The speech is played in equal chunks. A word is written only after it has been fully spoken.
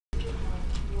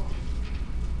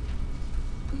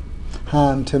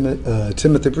Hi, I'm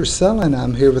Timothy Purcell, and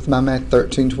I'm here with my Math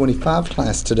 1325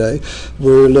 class today.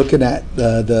 We're looking at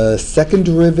the second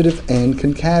derivative and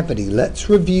concavity. Let's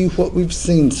review what we've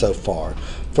seen so far.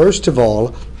 First of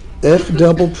all, f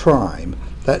double prime,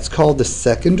 that's called the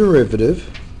second derivative.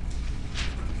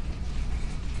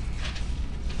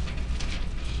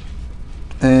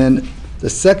 And the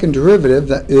second derivative,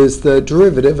 that is the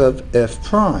derivative of f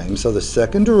prime. So the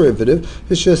second derivative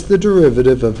is just the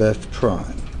derivative of f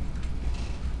prime.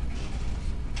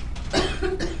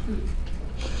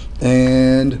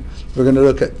 And we're going to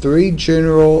look at three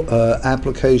general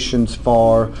applications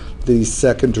for the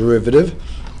second derivative.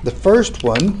 The first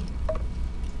one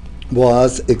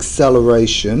was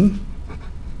acceleration.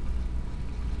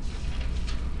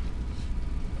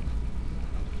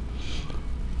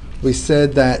 We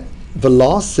said that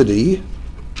velocity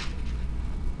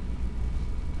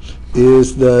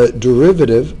is the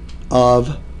derivative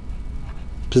of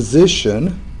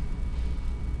position,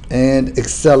 and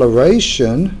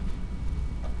acceleration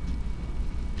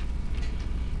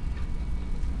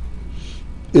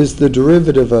is the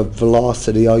derivative of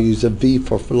velocity. I'll use a v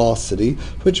for velocity,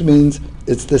 which means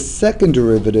it's the second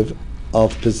derivative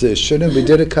of position. And we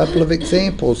did a couple of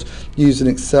examples using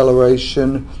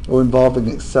acceleration or involving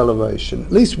acceleration.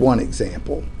 At least one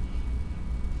example.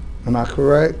 Am I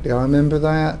correct? Do I remember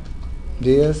that?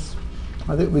 Yes?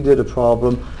 I think we did a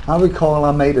problem. I recall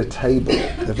I made a table.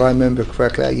 If I remember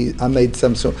correctly, I made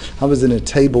some sort. I was in a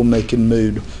table making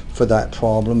mood for that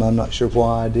problem. I'm not sure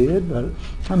why I did, but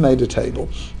I made a table.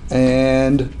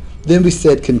 And then we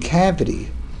said concavity.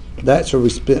 That's where we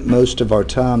spent most of our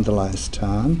time the last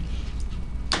time.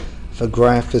 If a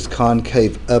graph is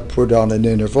concave upward on an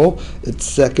interval, its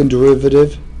second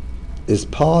derivative is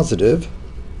positive.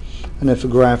 And if a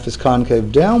graph is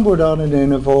concave downward on an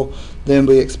interval, then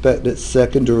we expect its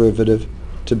second derivative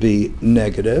to be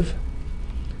negative.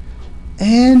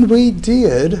 And we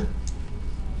did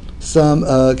some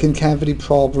concavity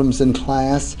problems in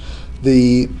class.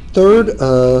 The third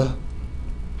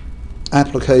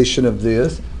application of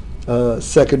this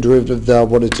second derivative that I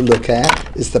wanted to look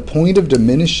at is the point of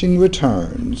diminishing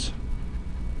returns.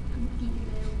 Vt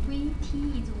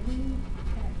is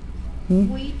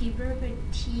v divided by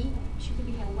t should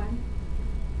be have 1.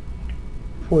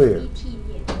 Where?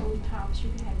 Vt on top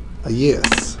should have.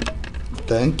 Yes.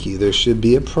 Thank you. There should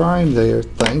be a prime there.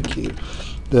 Thank you.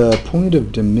 The point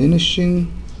of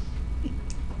diminishing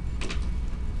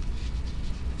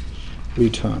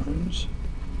returns.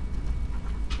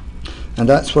 And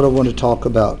that's what I want to talk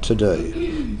about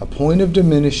today. A point of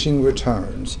diminishing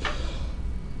returns.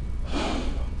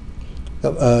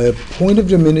 A point of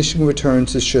diminishing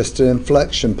returns is just an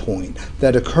inflection point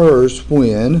that occurs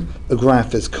when a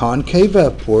graph is concave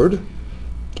upward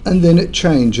and then it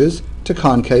changes to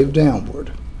concave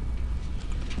downward.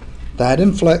 That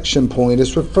inflection point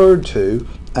is referred to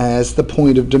as the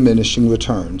point of diminishing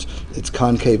returns. It's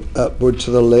concave upward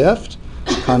to the left,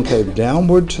 concave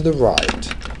downward to the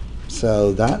right.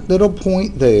 So that little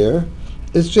point there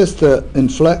is just the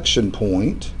inflection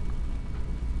point.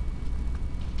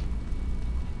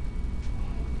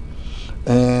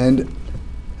 And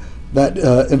that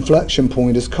inflection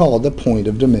point is called the point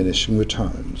of diminishing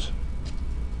returns.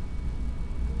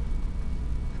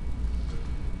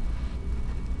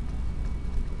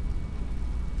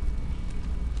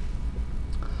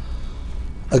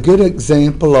 A good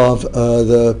example of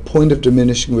the point of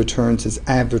diminishing returns is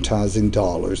advertising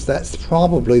dollars. That's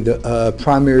probably the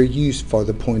primary use for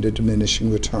the point of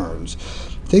diminishing returns.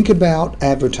 Think about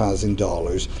advertising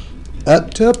dollars.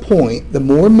 Up to a point, the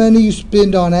more money you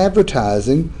spend on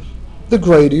advertising, the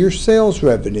greater your sales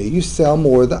revenue. You sell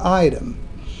more of the item.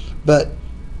 But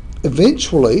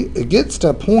eventually, it gets to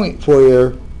a point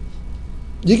where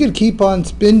you could keep on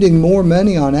spending more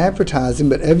money on advertising,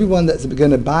 but everyone that's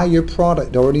going to buy your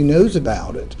product already knows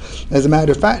about it. As a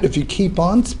matter of fact, if you keep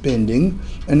on spending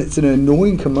and it's an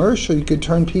annoying commercial, you could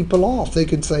turn people off. They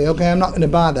could say, okay, I'm not going to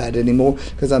buy that anymore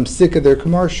because I'm sick of their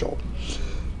commercial.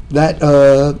 That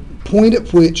point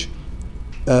at which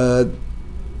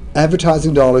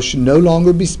advertising dollars should no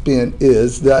longer be spent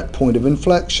is that point of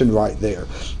inflection right there.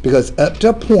 Because up to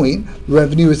a point,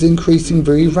 revenue is increasing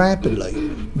very rapidly.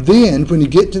 Then, when you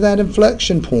get to that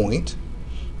inflection point,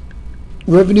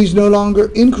 revenue is no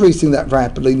longer increasing that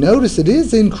rapidly. Notice it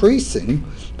is increasing,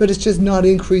 but it's just not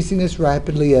increasing as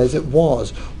rapidly as it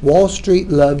was. Wall Street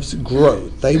loves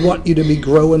growth. They want you to be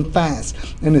growing fast.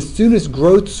 And as soon as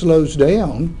growth slows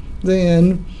down,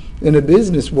 then in a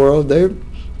business world, they're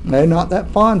not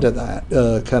that fond of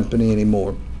that company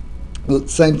anymore.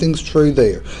 Same thing's true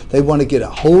there. They want to get a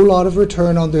whole lot of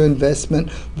return on their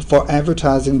investment for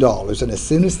advertising dollars. And as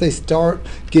soon as they start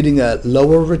getting a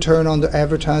lower return on their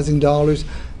advertising dollars,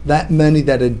 that money,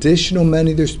 that additional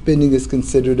money they're spending, is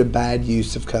considered a bad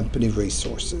use of company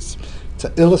resources.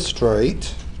 To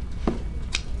illustrate,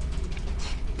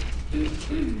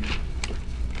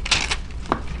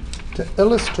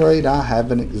 I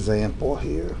have an example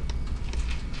here.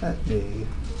 Let me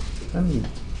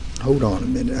hold on a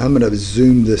minute. I'm going to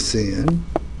zoom this in.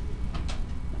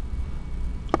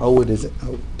 Oh, it isn't.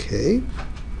 Okay.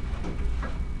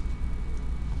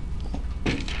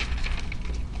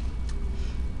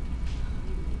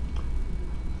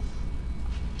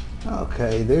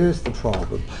 Okay, there's the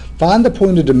problem. Find the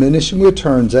point of diminishing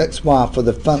returns xy for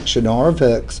the function r of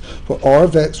x, where r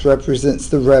of x represents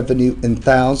the revenue in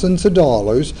thousands of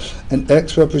dollars and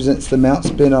x represents the amount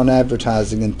spent on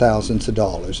advertising in thousands of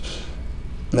dollars.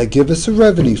 They give us a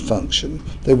revenue function.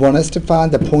 They want us to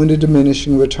find the point of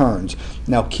diminishing returns.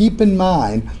 Now keep in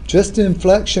mind, just an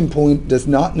inflection point does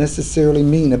not necessarily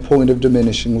mean a point of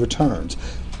diminishing returns.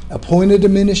 A point of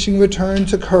diminishing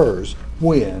returns occurs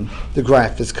when the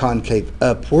graph is concave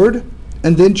upward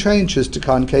and then changes to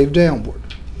concave downward.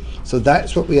 So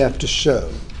that's what we have to show.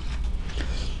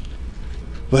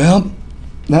 Well,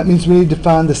 that means we need to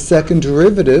find the second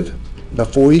derivative.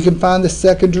 Before you can find the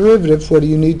second derivative, what do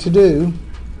you need to do?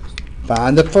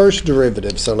 Find the first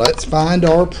derivative. So let's find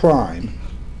r prime.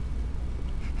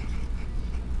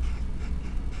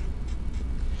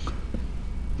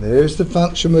 There's the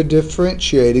function we're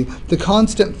differentiating. The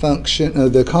constant function,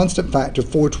 the constant factor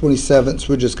 4/27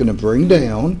 we're just going to bring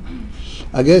down.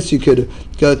 I guess you could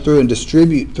go through and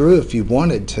distribute through if you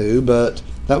wanted to, but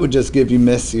that would just give you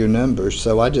messier numbers.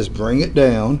 So I just bring it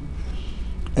down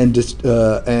and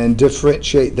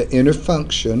differentiate the inner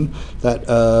function, that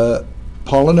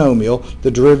polynomial. The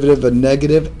derivative of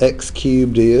negative x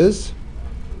cubed is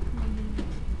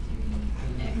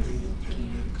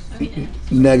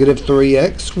negative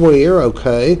 3x squared,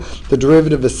 okay. The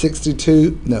derivative of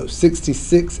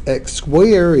 66x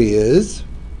squared is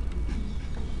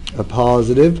a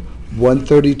positive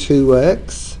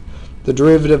 132x. The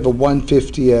derivative of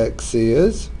 150x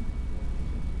is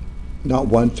not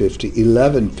 150,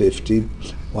 1150.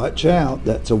 Watch out,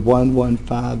 that's a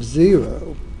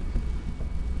 1150.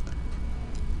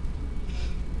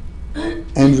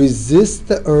 And resist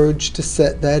the urge to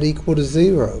set that equal to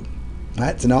 0.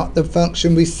 That's not the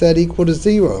function we set equal to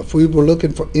 0. If we were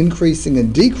looking for increasing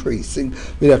and decreasing,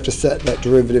 we'd have to set that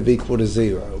derivative equal to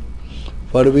 0.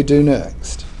 What do we do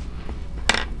next?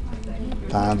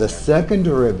 Find the second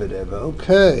derivative.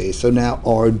 Okay, so now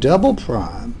r double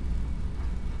prime.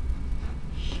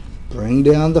 Bring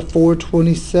down the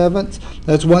 4/27.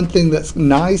 That's one thing that's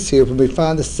nice here. When we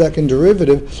find the second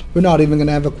derivative, we're not even going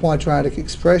to have a quadratic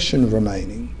expression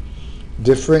remaining.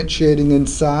 Differentiating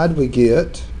inside, we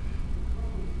get,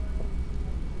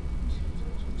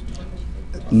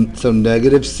 so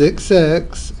negative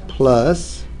 6x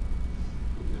plus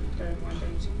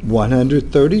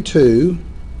 132.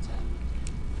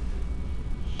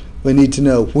 We need to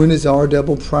know, when is r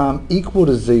double prime equal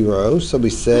to 0? So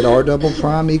we set r double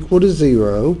prime equal to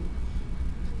 0.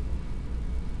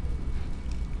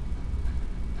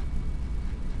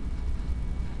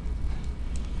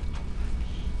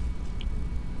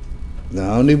 The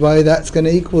only way that's going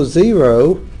to equal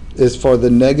 0 is for the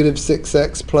negative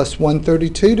 6x plus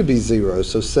 132 to be 0.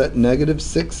 So set negative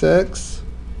 6x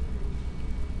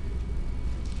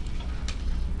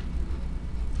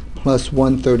plus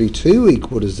 132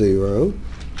 equal to 0.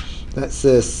 That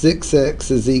says 6x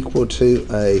is equal to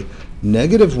a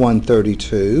negative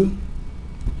 132.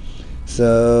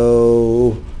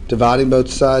 So dividing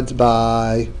both sides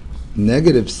by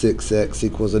negative 6x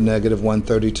equals a negative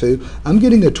 132. I'm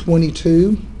getting a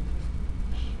 22.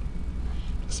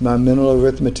 Is my mental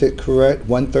arithmetic correct?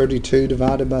 132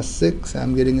 divided by 6,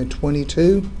 I'm getting a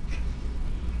 22.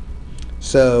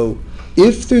 So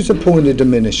if there's a point of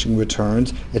diminishing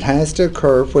returns, it has to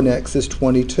occur when x is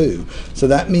 22. So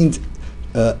that means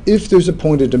if there's a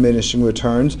point of diminishing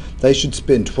returns, they should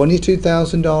spend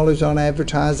 $22,000 on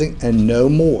advertising and no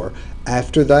more.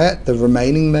 After that, the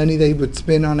remaining money they would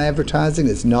spend on advertising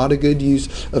is not a good use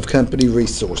of company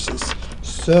resources.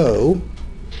 So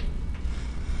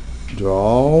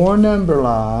draw our number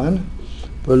line.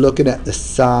 We're looking at the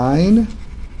sine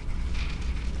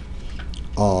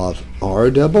of r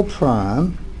double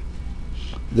prime.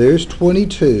 There's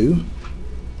 22.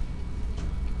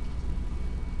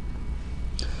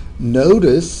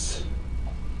 Notice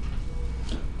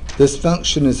this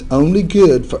function is only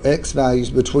good for x values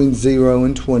between 0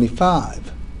 and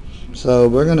 25. So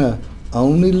we're going to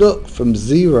only look from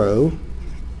 0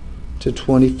 to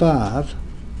 25.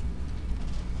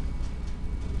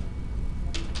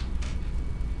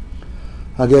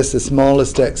 I guess the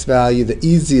smallest x value, the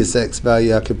easiest x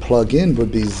value I could plug in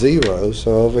would be 0.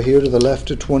 So over here to the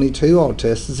left of 22, I'll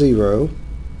test 0.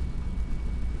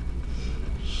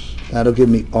 That'll give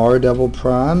me r double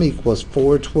prime equals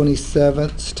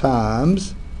 4/27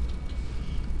 times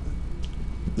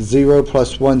 0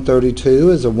 plus 132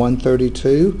 is a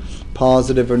 132.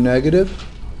 Positive or negative?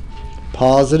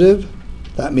 Positive.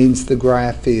 That means the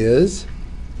graph is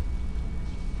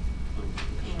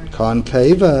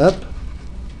concave up.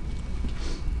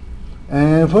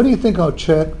 And what do you think I'll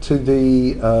check to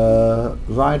the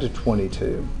right of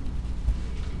 22?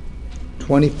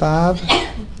 25?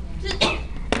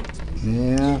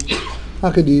 Yeah, I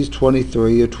could use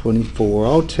 23 or 24.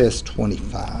 I'll test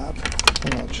 25.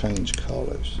 And I'll change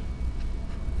colors.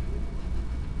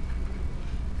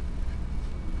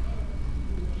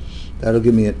 That'll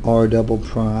give me an r double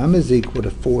prime is equal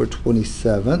to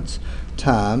 4/27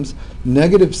 times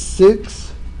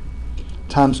 -6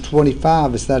 times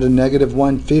 25. Is that a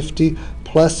 -150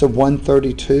 plus a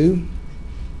 132?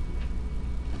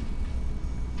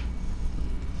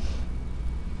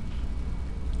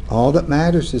 All that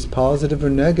matters is positive or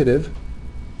negative.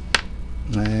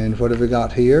 And what have we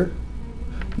got here?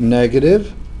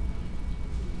 Negative.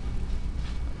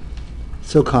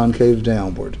 So concave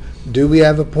downward. Do we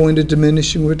have a point of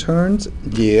diminishing returns?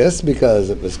 Yes, because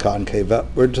it was concave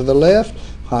upward to the left,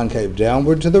 concave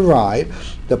downward to the right.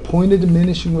 The point of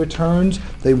diminishing returns,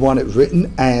 they want it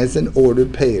written as an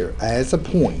ordered pair, as a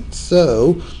point.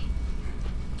 So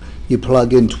you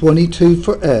plug in 22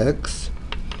 for x.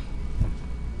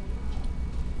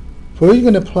 Where are you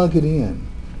going to plug it in?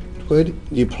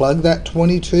 You plug that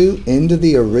 22 into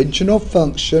the original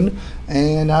function,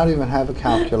 and I don't even have a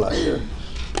calculator.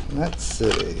 Let's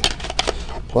see.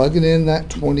 Plugging in that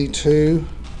 22.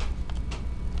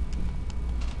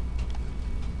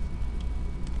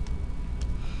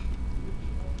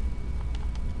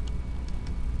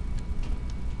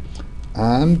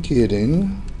 I'm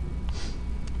getting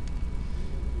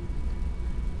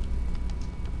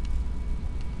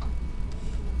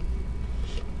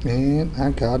and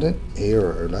I got an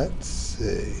error. Let's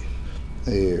see.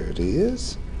 There it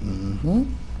is.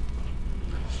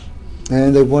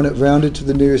 And they want it rounded to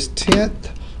the nearest tenth.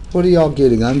 What are y'all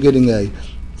getting? I'm getting a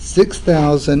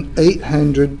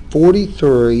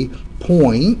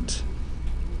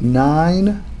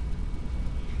 6,843.9.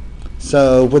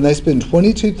 So when they spend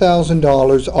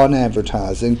 $22,000 on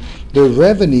advertising, their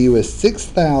revenue is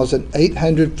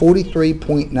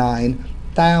 $6,843.9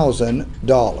 thousand.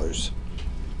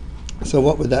 So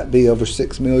what would that be over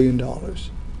 $6 million?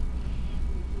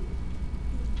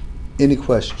 Any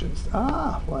questions?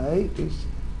 Wait.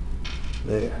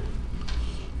 There.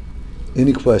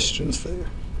 Any questions there?